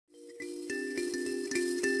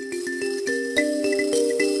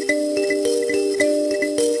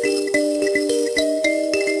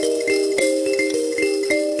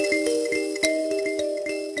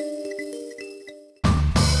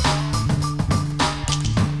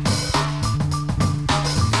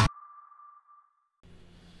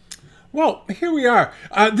Well, here we are.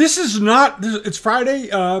 This is not, it's Friday,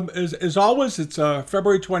 as always, it's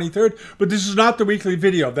February 23rd, but this is not the weekly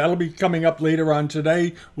video. That'll be coming up later on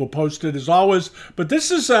today. We'll post it as always. But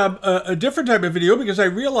this is a different type of video because I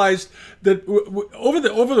realized that over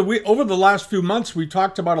the last few months, we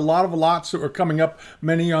talked about a lot of lots that were coming up,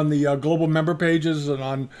 many on the global member pages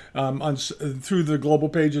and through the global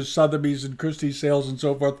pages, Sotheby's and Christie's sales and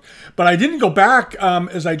so forth. But I didn't go back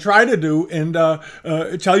as I try to do and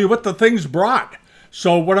tell you what the things brought.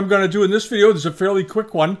 So what I'm going to do in this video, this is a fairly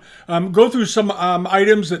quick one, go through some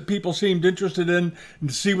items that people seemed interested in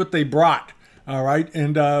and see what they brought. All right,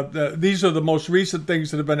 and these are the most recent things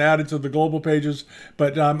that have been added to the global pages,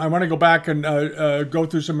 but I want to go back and go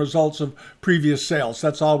through some results of previous sales.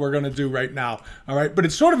 That's all we're going to do right now. All right, but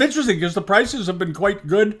it's sort of interesting because the prices have been quite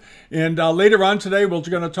good, and later on today we're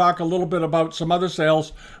going to talk a little bit about some other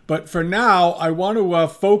sales, but for now I want to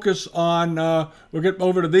focus on, we'll get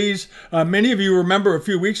over to these. Many of you remember a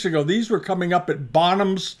few weeks ago, these were coming up at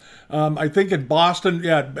Bonham's, I think in Boston,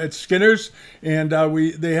 yeah, at Skinner's, and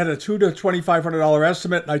they had a $2,000 to $2,500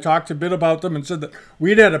 estimate, and I talked a bit about them and said that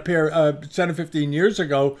we'd had a pair 10 or 15 years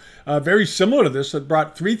ago, very similar to this, that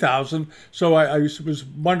brought $3,000. So I was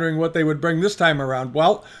wondering what they would bring this time around.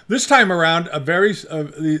 Well, this time around,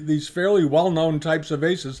 these fairly well-known types of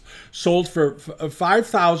vases sold for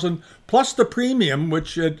 $5,000 plus the premium,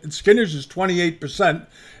 which at Skinner's is 28%.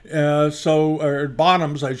 Or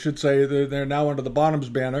Bonham's, I should say. They're now under the Bonham's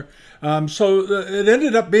banner. So it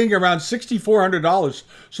ended up being around $6,400.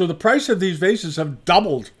 So the price of these vases have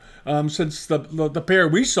doubled since the pair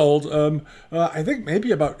we sold, I think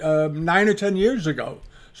maybe about 9 or 10 years ago.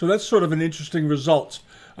 So that's sort of an interesting result.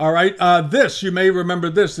 All right, this, you may remember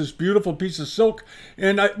this beautiful piece of silk.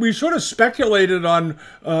 And we sort of speculated on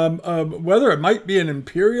whether it might be an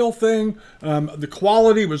imperial thing. The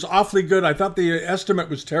quality was awfully good. I thought the estimate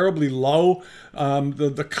was terribly low.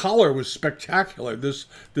 The color was spectacular.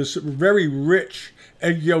 This very rich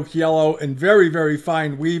egg yolk yellow and very, very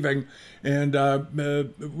fine weaving. And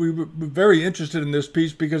we were very interested in this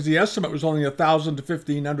piece because the estimate was only $1,000 to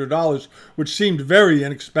 $1,500, which seemed very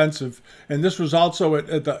inexpensive. And this was also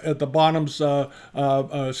at the Bonham's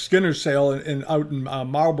Skinner sale out in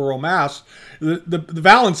Marlborough, Mass. The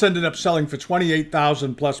Valance ended up selling for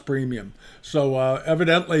 $28,000 plus premium. So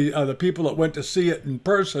evidently, the people that went to see it in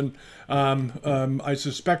person, I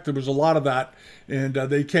suspect there was a lot of that, and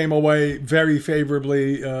they came away very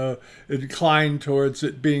favorably inclined towards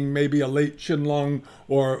it being maybe a late Qianlong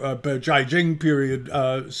or Beijing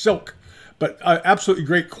period silk. But absolutely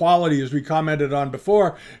great quality, as we commented on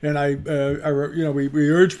before. And we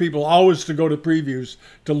urge people always to go to previews,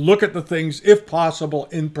 to look at the things, if possible,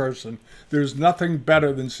 in person. There's nothing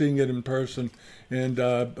better than seeing it in person. And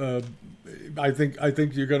I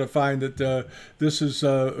think you're going to find that this is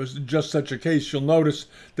just such a case. You'll notice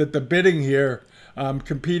that the bidding here,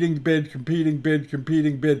 competing bid.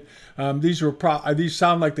 These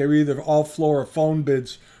sound like they're either all floor or phone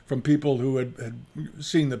bids from people who had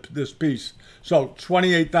seen this piece. So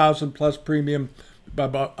 $28,000 plus premium,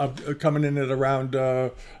 coming in at around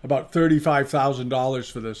about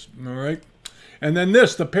 $35,000 for this. All right. And then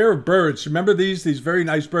the pair of birds. Remember these very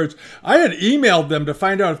nice birds? I had emailed them to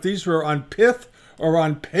find out if these were on pith or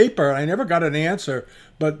on paper. I never got an answer,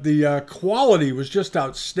 but the quality was just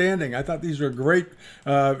outstanding. I thought these were great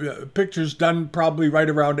pictures done probably right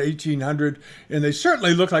around 1800, and they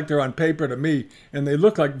certainly look like they're on paper to me, and they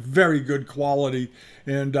look like very good quality.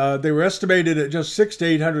 And they were estimated at just $600 to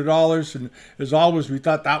 $800, and as always, we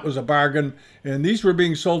thought that was a bargain. And these were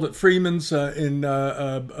being sold at Freeman's in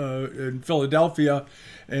Philadelphia,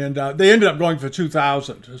 and they ended up going for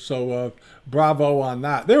 $2,000. So bravo on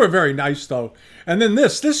that. They were very nice, though. And then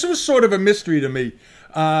this was sort of a mystery to me.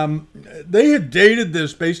 They had dated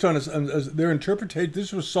this based on their interpretation.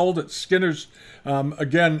 This was sold at Skinner's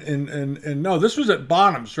again no, this was at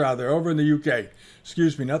Bonham's rather, over in the UK.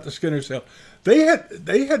 Excuse me, not the Skinner sale. No,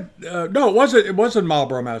 it wasn't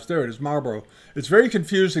Marlborough, Mass. There it is, Marlborough. It's very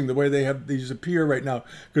confusing the way they have these appear right now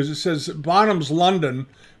because it says Bonham's London,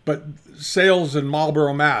 but sales in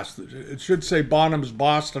Marlborough, Mass. It should say Bonham's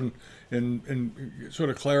Boston and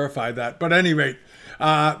sort of clarify that. But at any rate,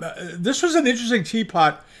 this was an interesting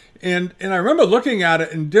teapot, and I remember looking at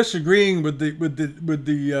it and disagreeing with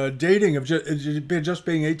the dating of just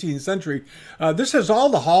being 18th century. This has all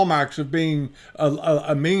the hallmarks of being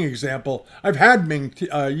a Ming example. I've had Ming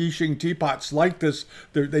Yixing teapots like this.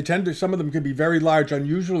 They tend to, some of them can be very large,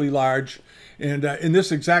 unusually large. And in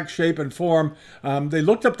this exact shape and form, they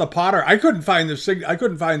looked up the potter. I couldn't find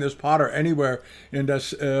this potter anywhere, and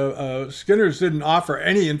Skinner's didn't offer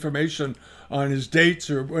any information on his dates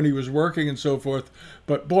or when he was working and so forth.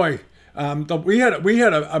 But boy, We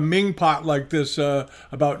had a Ming pot like this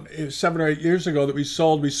about 7 or 8 years ago that we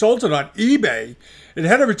sold. We sold it on eBay. It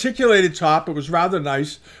had a reticulated top. It was rather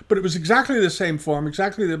nice, but it was exactly the same form,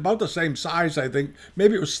 exactly about the same size, I think.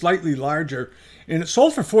 Maybe it was slightly larger, and it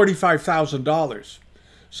sold for $45,000.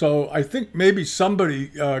 So I think maybe somebody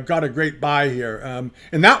got a great buy here.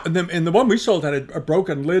 And the one we sold had a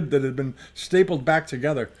broken lid that had been stapled back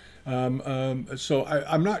together. So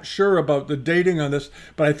I'm not sure about the dating on this,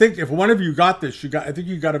 but I think if one of you got this, I think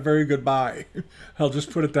you got a very good buy. I'll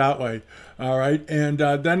just put it that way. All right, and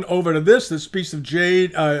then over to this piece of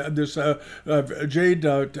jade, jade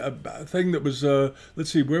thing that was, let's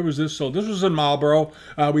see, where was this sold? This was in Marlborough.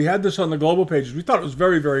 We had this on the global pages. We thought it was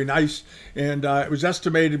very, very nice, and it was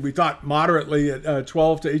estimated, we thought moderately at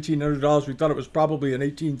 $1,200 to $1,800. We thought it was probably an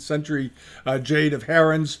 18th century jade of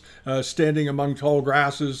herons standing among tall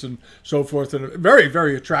grasses and so forth, and a very,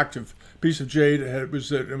 very attractive piece of jade. It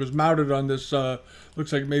was mounted on this.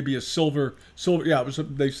 Looks like maybe a silver. Yeah,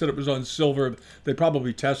 they said it was on silver. They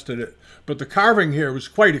probably tested it, but the carving here was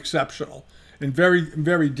quite exceptional and very,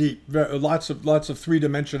 very deep. Lots of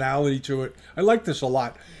three-dimensionality to it. I like this a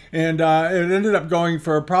lot, and it ended up going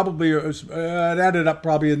for probably it added up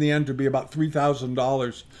probably in the end to be about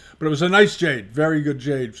 $3,000. But it was a nice jade, very good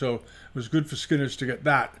jade. So it was good for Skinners to get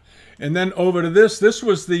that. And then over to this. This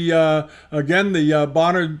was the again the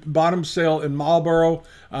bottom sale in Marlborough,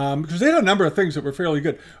 because they had a number of things that were fairly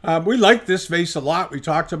good. We liked this vase a lot. We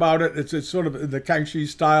talked about it. It's sort of in the Kangxi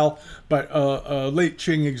style, but a late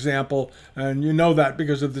Qing example, and you know that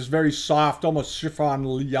because of this very soft, almost chiffon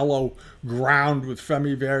yellow ground with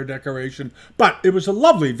femme vert decoration. But it was a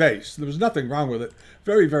lovely vase. There was nothing wrong with it.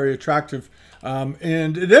 Very, very attractive.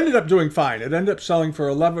 And it ended up doing fine. It ended up selling for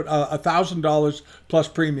 $1,000 plus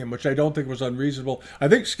premium, which I don't think was unreasonable. I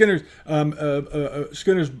think Skinner's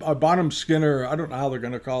Bonham Skinner, I don't know how they're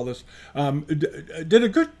going to call this, did a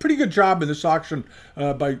pretty good job in this auction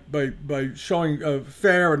by showing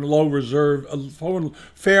fair and low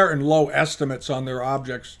estimates on their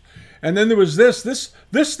objects. And then there was this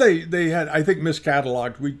they had, I think,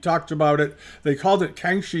 miscatalogued. We talked about it. They called it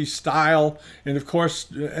Kangxi style. And of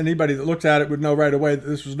course, anybody that looked at it would know right away that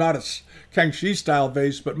this was not a Kangxi style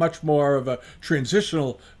vase, but much more of a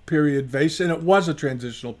transitional period vase. And it was a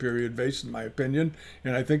transitional period vase, in my opinion.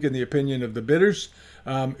 And I think in the opinion of the bidders.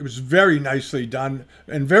 It was very nicely done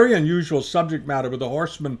and very unusual subject matter with a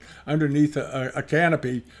horseman underneath a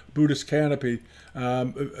canopy, Buddhist canopy.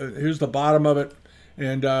 Here's the bottom of it.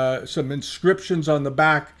 And some inscriptions on the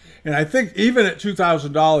back. And I think even at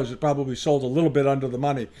 $2,000, it probably sold a little bit under the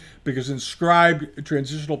money because inscribed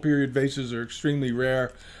transitional period vases are extremely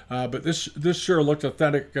rare. But this sure looked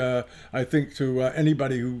authentic, I think, to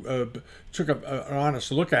anybody who took an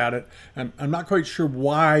honest look at it. And I'm not quite sure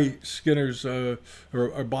why Skinner's or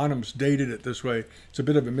Bonham's dated it this way. It's a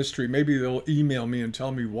bit of a mystery. Maybe they'll email me and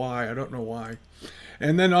tell me why. I don't know why.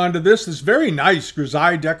 And then onto this very nice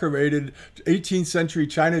grisaille decorated 18th century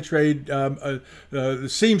China trade, the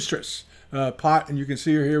seamstress pot. And you can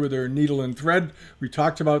see her here with her needle and thread. We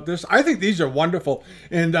talked about this. I think these are wonderful.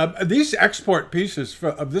 And these export pieces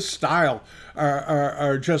of this style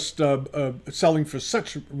are just selling for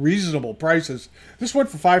such reasonable prices. This went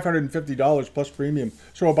for $550 plus premium,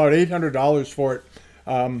 so about $800 for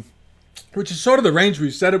it. Which is sort of the range we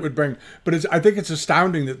said it would bring. But I think it's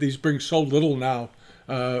astounding that these bring so little now.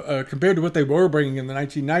 Compared to what they were bringing in the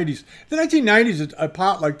 1990s. The 1990s, a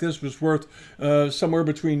pot like this was worth somewhere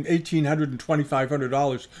between $1,800 and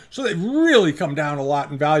 $2,500. So they've really come down a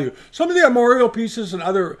lot in value. Some of the armorial pieces and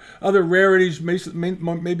other rarities,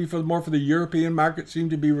 maybe more for the European market, seem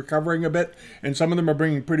to be recovering a bit. And some of them are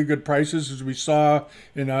bringing pretty good prices, as we saw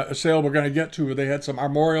in a sale we're going to get to, where they had some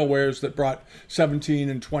armorial wares that brought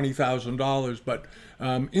 $17,000 and $20,000. But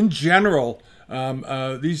in general,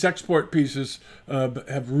 these export pieces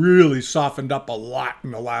have really softened up a lot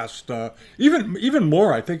in the last, even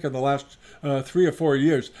more, I think, in the last 3 or 4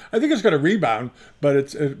 years. I think it's going to rebound,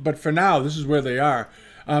 but for now, this is where they are.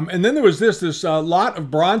 And then there was this lot of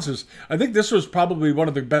bronzes. I think this was probably one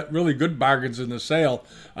of the really good bargains in the sale.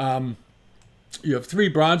 You have 3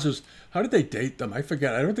 bronzes. How did they date them? I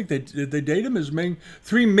forget. I don't think did they date them as Ming?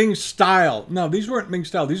 3 Ming style. No, these weren't Ming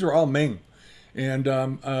style. These were all Ming. And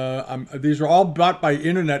these are all bought by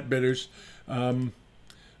internet bidders. I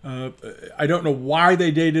don't know why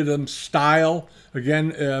they dated them style.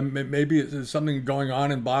 Again, maybe there's something going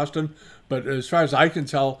on in Boston. But as far as I can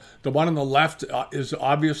tell, the one on the left is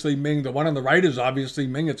obviously Ming. The one on the right is obviously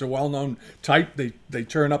Ming. It's a well-known type. They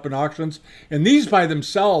turn up in auctions. And these by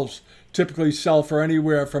themselves typically sell for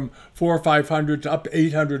anywhere from $400 or $500 to up to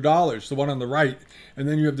 $800, the one on the right. And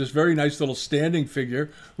then you have this very nice little standing figure,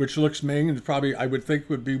 which looks Ming, and probably I would think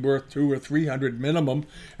would be worth $200 or $300 minimum.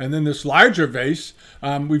 And then this larger vase,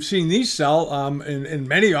 we've seen these sell in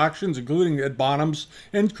many auctions, including at Bonham's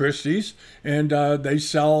and Christie's, and they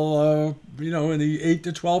sell in the $800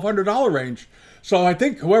 to $1,200 range. So I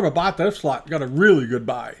think whoever bought this lot got a really good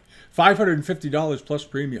buy, $550 plus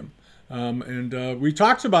premium. We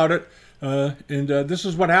talked about it, and this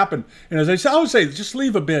is what happened. And as I always say, just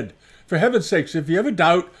leave a bid. For heaven's sakes, if you have a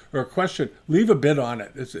doubt or a question, leave a bid on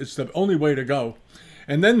it. It's the only way to go.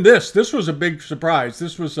 And then this was a big surprise.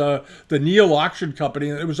 This was the Neal Auction Company.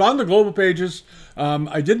 It was on the global pages.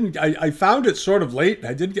 I found it sort of late.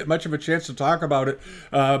 I didn't get much of a chance to talk about it.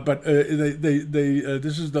 But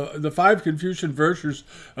this is the 5 Confucian virtues,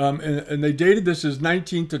 and they dated this as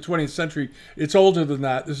 19th to 20th century. It's older than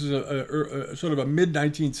that. This is a sort of a mid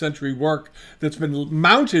 19th century work that's been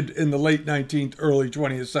mounted in the late 19th, early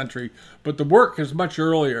 20th century. But the work is much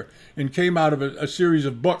earlier and came out of a series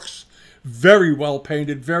of books. Very well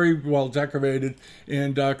painted, very well decorated,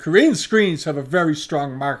 and Korean screens have a very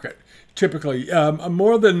strong market, typically,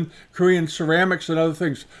 more than Korean ceramics and other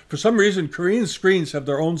things. For some reason, Korean screens have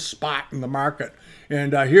their own spot in the market,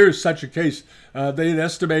 and here's such a case. They had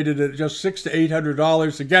estimated it at just $600 to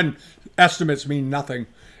 $800. Again, estimates mean nothing,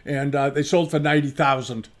 and they sold for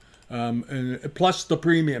 $90,000. And plus the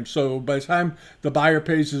premium. So by the time the buyer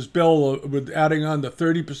pays his bill with adding on the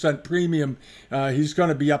 30% premium, he's going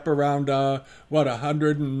to be up around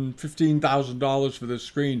 $115,000 for this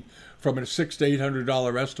screen from a $600 to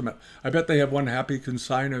 $800 estimate. I bet they have one happy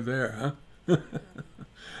consigner there, huh?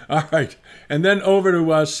 All right, and then over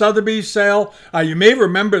to Sotheby's sale. You may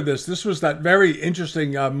remember this. This was that very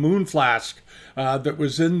interesting moon flask that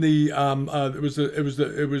was in the.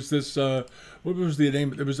 What was the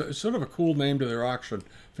name? It was sort of a cool name to their auction.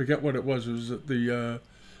 Forget what it was. It was this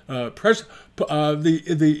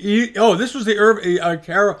was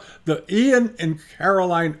the Ian and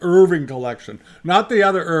Caroline Irving collection, not the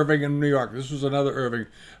other Irving in New York. This was another Irving.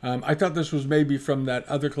 I thought this was maybe from that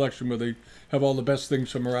other collection where they have all the best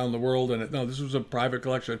things from around the world in it. No, this was a private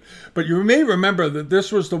collection. But you may remember that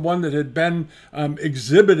this was the one that had been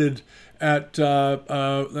exhibited at,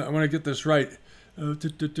 I want to get this right.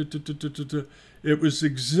 It was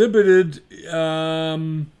exhibited,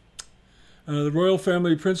 the royal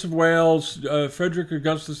family, Prince of Wales, Frederick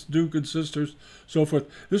Augustus, Duke and sisters, so forth.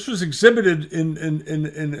 This was exhibited in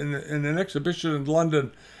an exhibition in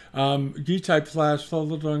London. Guy-type flash,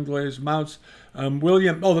 Fullerton glaze, mounts.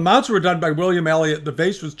 The mounts were done by William Elliott. The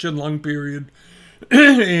vase was Qianlong period.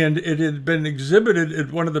 And it had been exhibited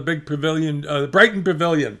at one of the big pavilion, the Brighton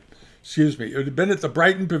Pavilion. Excuse me. It had been at the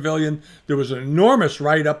Brighton Pavilion. There was an enormous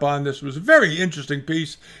write-up on this. It was a very interesting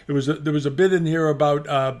piece. There was a bit in here about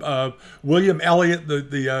William Elliott,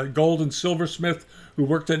 the gold and silversmith who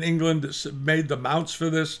worked in England that made the mounts for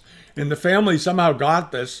this. And the family somehow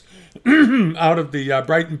got this out of the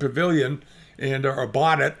Brighton Pavilion or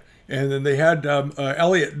bought it. And then they had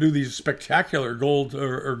Elliott do these spectacular gold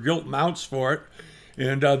or gilt mounts for it.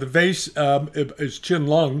 And the vase is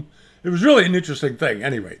Qianlong. It was really an interesting thing.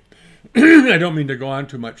 Anyway. I don't mean to go on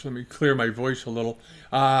too much. Let me clear my voice a little.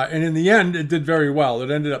 And in the end, it did very well.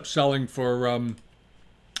 It ended up selling for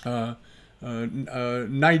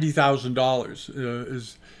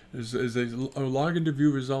 $90,000. Is a log in to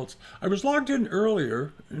view results. I was logged in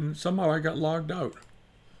earlier, and somehow I got logged out.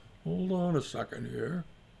 Hold on a second here.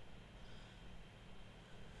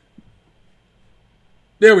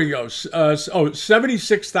 There we go.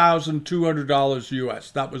 $76,200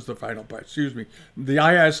 US. That was the final price. Excuse me. The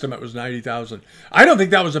estimate was $90,000. I don't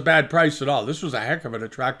think that was a bad price at all. This was a heck of an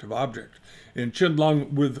attractive object. And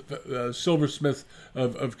Qianlong, with silversmith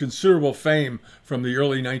of considerable fame from the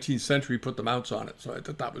early 19th century, put the mounts on it. So I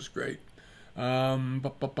thought that was great. And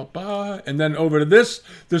then over to this.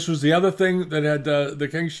 This was the other thing that had the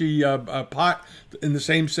Kengshi pot in the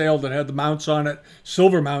same sale that had the mounts on it.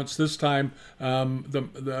 Silver mounts this time.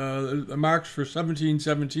 The marks for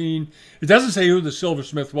 1717. It doesn't say who the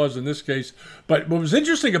silversmith was in this case. But what was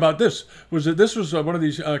interesting about this was that this was one of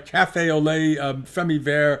these cafe au lait,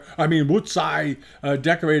 wutsai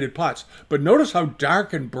decorated pots. But notice how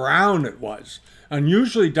dark and brown it was.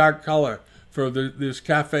 Unusually dark color for this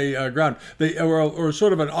cafe ground. They or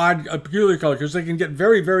sort of an odd, peculiar color, because they can get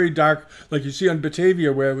very, very dark, like you see on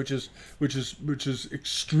Batavia ware, which is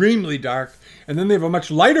extremely dark, and then they have a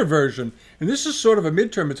much lighter version. And this is sort of a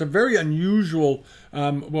midterm. It's a very unusual,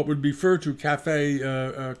 what would be referred to cafe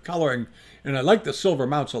coloring. And I like the silver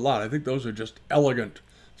mounts a lot. I think those are just elegant.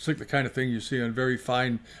 It's like the kind of thing you see on very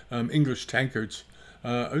fine English tankards.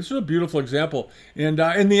 This is a beautiful example, and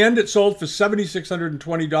in the end, it sold for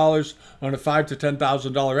 $7,620 on a $5,000 to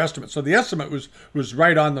 $10,000 estimate. So the estimate was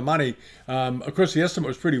right on the money. Of course, the estimate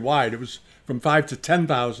was pretty wide. It was from 5 to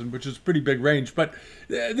 10,000, which is a pretty big range. But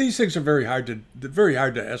these things are very hard to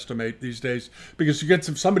estimate these days, because you get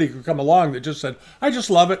somebody who come along that just said, "I just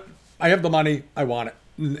love it. I have the money. I want it,"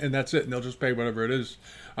 and that's it. And they'll just pay whatever it is.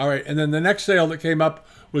 All right, and then the next sale that came up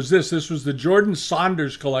was this. This was the Jordan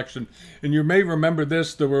Saunders collection, and you may remember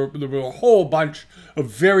this. There were a whole bunch of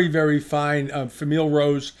very, very fine Famille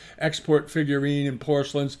Rose export figurine and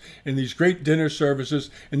porcelains and these great dinner services.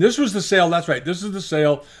 And this was the sale. That's right. This is the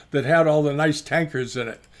sale that had all the nice tankers in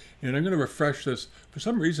it. And I'm going to refresh this. For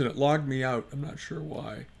some reason, it logged me out. I'm not sure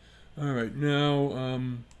why. All right, now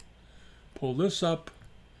pull this up,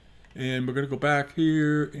 and we're going to go back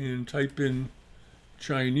here and type in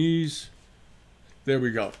Chinese. There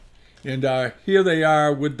we go. And here they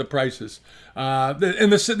are with the prices.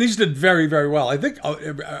 These did very, very well. I think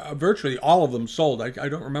virtually all of them sold. I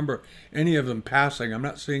don't remember any of them passing. I'm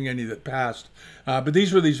not seeing any that passed. But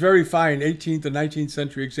these were these very fine 18th and 19th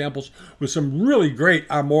century examples with some really great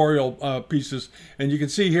armorial pieces. And you can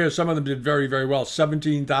see here some of them did very, very well.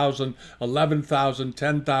 17,000, 11,000,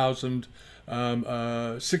 10,000.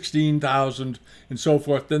 16,000 and so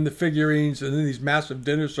forth. Then the figurines, and then these massive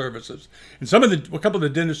dinner services. And a couple of the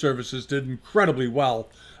dinner services did incredibly well.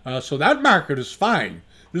 So that market is fine.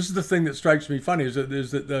 This is the thing that strikes me funny, is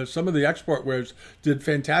that some of the export wares did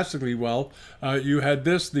fantastically well. You had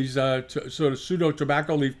these sort of pseudo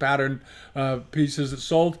tobacco leaf pattern pieces that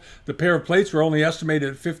sold. The pair of plates were only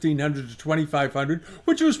estimated at $1,500 to $2,500,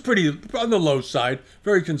 which was pretty on the low side,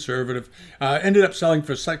 very conservative. Ended up selling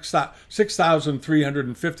for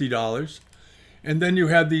 $6,350. And then you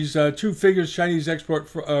had these two figures, Chinese export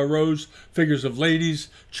rose figures of ladies,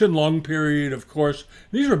 Qianlong period, of course.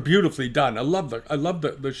 These were beautifully done. I love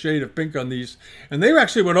the shade of pink on these. And they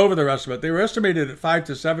actually went over their estimate. They were estimated at 5,000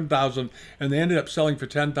 to 7,000, and they ended up selling for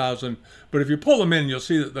 10,000. But if you pull them in, you'll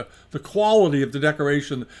see that the quality of the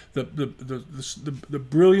decoration, the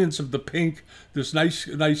brilliance of the pink, this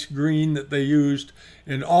nice green that they used,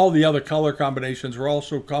 and all the other color combinations were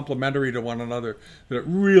also complementary to one another. That it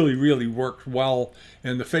really, really worked well.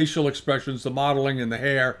 And the facial expressions, the modeling, and the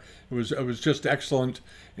hair, it was just excellent.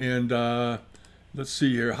 And let's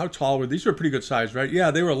see here, how tall were these? Were pretty good size, right?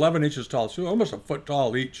 Yeah, they were 11 inches tall, so almost a foot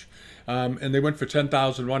tall each. And they went for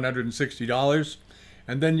 $10,160.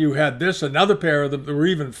 And then you had another pair of them that were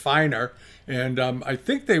even finer. And I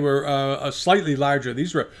think they were slightly larger.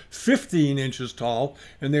 These were 15 inches tall,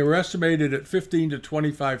 and they were estimated at $15,000 to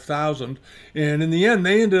 $25,000. And in the end,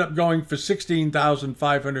 they ended up going for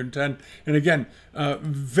 $16,510. And again,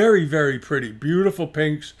 very, very pretty. Beautiful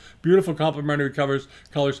pinks, beautiful complementary colors.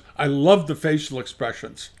 I love the facial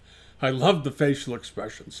expressions. I love the facial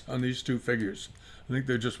expressions on these two figures. I think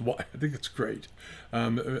I think it's great.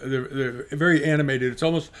 They're very animated.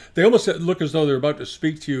 They almost look as though they're about to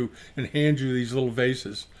speak to you and hand you these little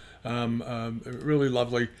vases. Really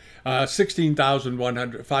lovely.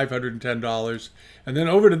 $16,510. And then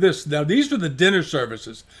over to this. Now, these were the dinner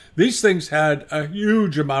services. These things had a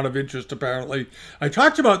huge amount of interest, apparently. I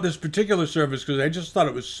talked about this particular service because I just thought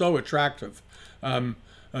it was so attractive.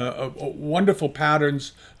 Wonderful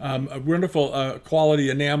patterns, wonderful quality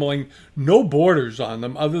enameling, no borders on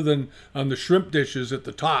them other than on the shrimp dishes at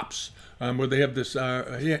the tops, where they have this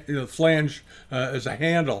flange as a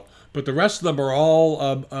handle. But the rest of them are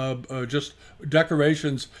all just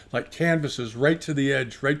decorations like canvases right to the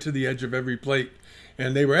edge of every plate.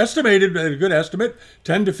 And they were estimated, at a good estimate,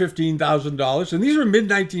 $10,000 to $15,000. And these were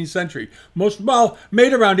mid-19th century.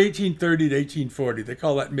 Made around 1830 to 1840. They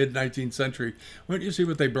call that mid-19th century. Why don't you see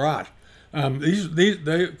what they brought?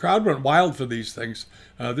 The crowd went wild for these things,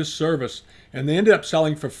 this service. And they ended up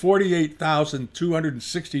selling for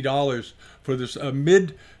 $48,260 for this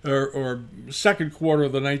mid or second quarter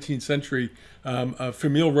of the 19th century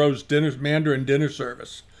Famille Rose Mandarin dinner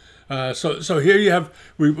service. So here you have,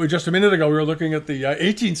 we just a minute ago, we were looking at the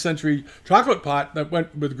 18th century chocolate pot that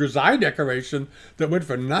went with grisaille decoration that went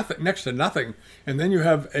for nothing, next to nothing. And then you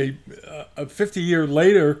have a 50-year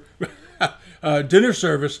later dinner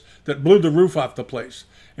service that blew the roof off the place.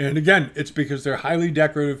 And again, it's because they're highly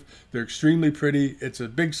decorative, they're extremely pretty, it's a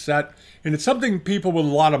big set, and it's something people with a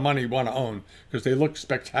lot of money want to own because they look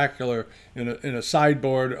spectacular in a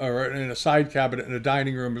sideboard or in a side cabinet in a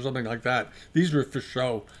dining room or something like that. These were for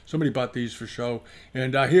show. Somebody bought these for show.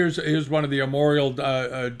 And here's one of the armorial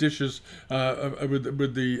dishes with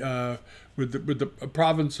the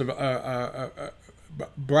province of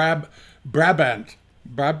Brabant.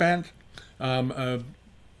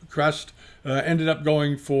 crest. Ended up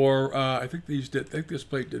going for I think this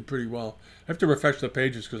plate did pretty well. I have to refresh the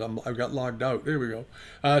pages because I've got logged out. There we go.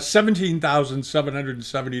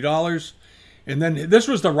 $17,770. And then this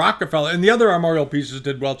was the Rockefeller, and the other armorial pieces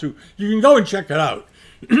did well too. You can go and check it out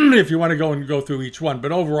if you want to go through each one.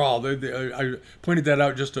 But overall, I pointed that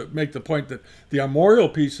out just to make the point that the armorial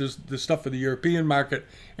pieces, the stuff for the European market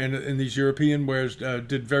and these European wares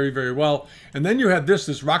did very, very well. And then you had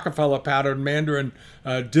this Rockefeller pattern Mandarin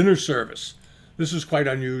dinner service. This is quite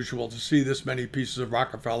unusual to see this many pieces of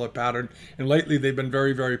Rockefeller pattern. And lately they've been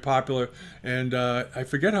very, very popular. And I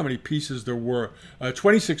forget how many pieces there were.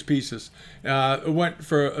 26 pieces. It went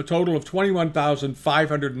for a total of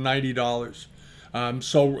 $21,590.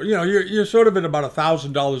 So, you know, you're sort of at about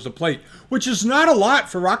 $1,000 a plate, which is not a lot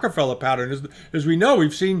for Rockefeller pattern. As we know,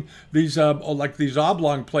 we've seen these, like these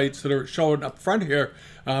oblong plates that are showing up front here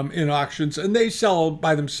in auctions, and they sell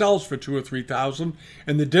by themselves for $2,000 or $3,000.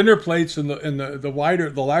 And the dinner plates and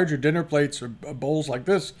the larger dinner plates or bowls like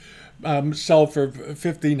this sell for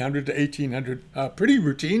 $1,500 to $1,800 pretty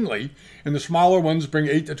routinely, and the smaller ones bring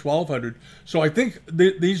 $800 to $1,200. So I think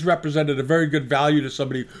these represented a very good value to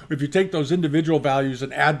somebody. If you take those individual values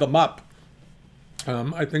and add them up,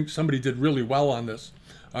 I think somebody did really well on this.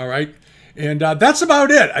 All right. And that's about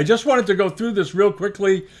it. I just wanted to go through this real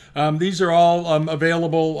quickly. These are all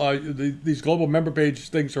available. These global member page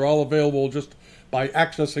things are all available just by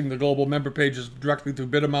accessing the global member pages directly through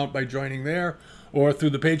Bitamount by joining there, or through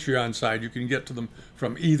the Patreon side. You can get to them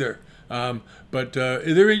from either. But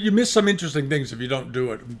you miss some interesting things if you don't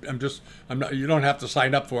do it. You don't have to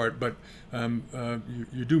sign up for it, but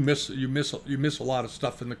you miss a lot of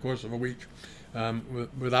stuff in the course of a week.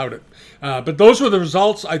 Without it. But those were the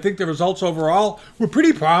results. I think the results overall were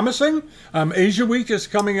pretty promising. Asia Week is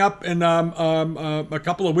coming up in a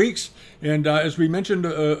couple of weeks. And as we mentioned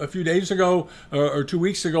a few days ago, or 2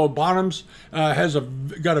 weeks ago, Bonhams has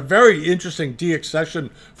got a very interesting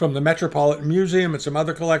deaccession from the Metropolitan Museum and some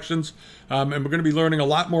other collections. And we're going to be learning a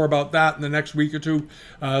lot more about that in the next week or two.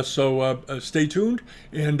 So stay tuned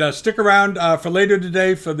and stick around for later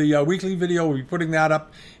today for the weekly video. We'll be putting that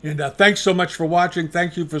up. And thanks so much for watching.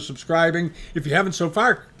 Thank you for subscribing. If you haven't so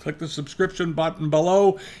far, click the subscription button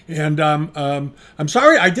below. And I'm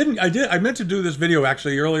sorry, I meant to do this video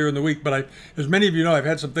actually earlier in the week, but as many of you know, I've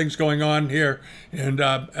had some things going on here and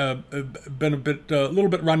been a little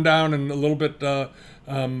bit run down and a little bit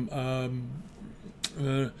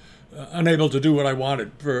unable to do what I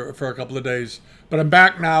wanted for a couple of days. But I'm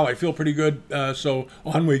back now. I feel pretty good. So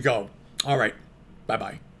on we go. All right.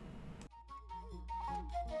 Bye-bye.